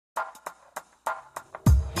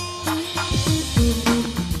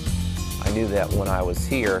I knew that when I was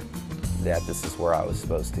here, that this is where I was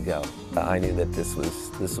supposed to go. I knew that this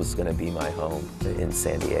was going to be my home in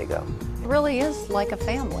San Diego. It really is like a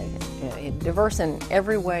family. Diverse in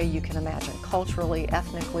every way you can imagine, culturally,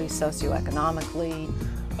 ethnically, socioeconomically.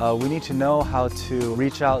 We need to know how to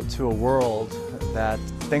reach out to a world that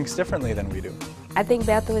thinks differently than we do. I think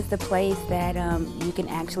Bethel is the place that you can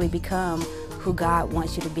actually become who God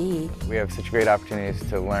wants you to be. We have such great opportunities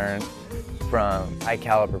to learn from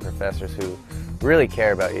high-caliber professors who really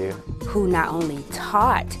care about you. Who not only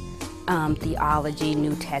taught theology,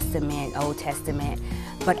 New Testament, Old Testament,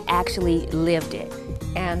 but actually lived it.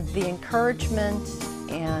 And the encouragement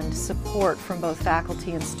and support from both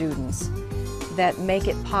faculty and students that make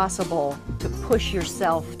it possible to push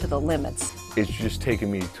yourself to the limits. It's just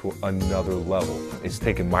taken me to another level. It's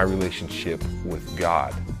taken my relationship with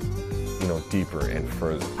God, deeper and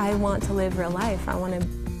further. I want to live real life. I want to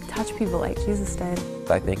touch people like Jesus did.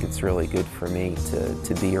 I think it's really good for me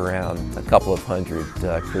to be around a couple of hundred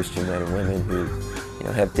Christian men and women who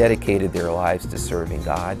have dedicated their lives to serving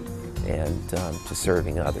God and to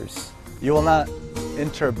serving others. You will not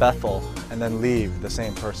enter Bethel and then leave the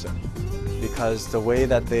same person, because the way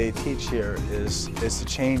that they teach here is to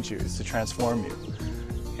change you, is to transform you.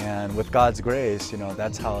 And with God's grace,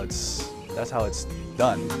 that's how it's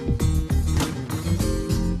done.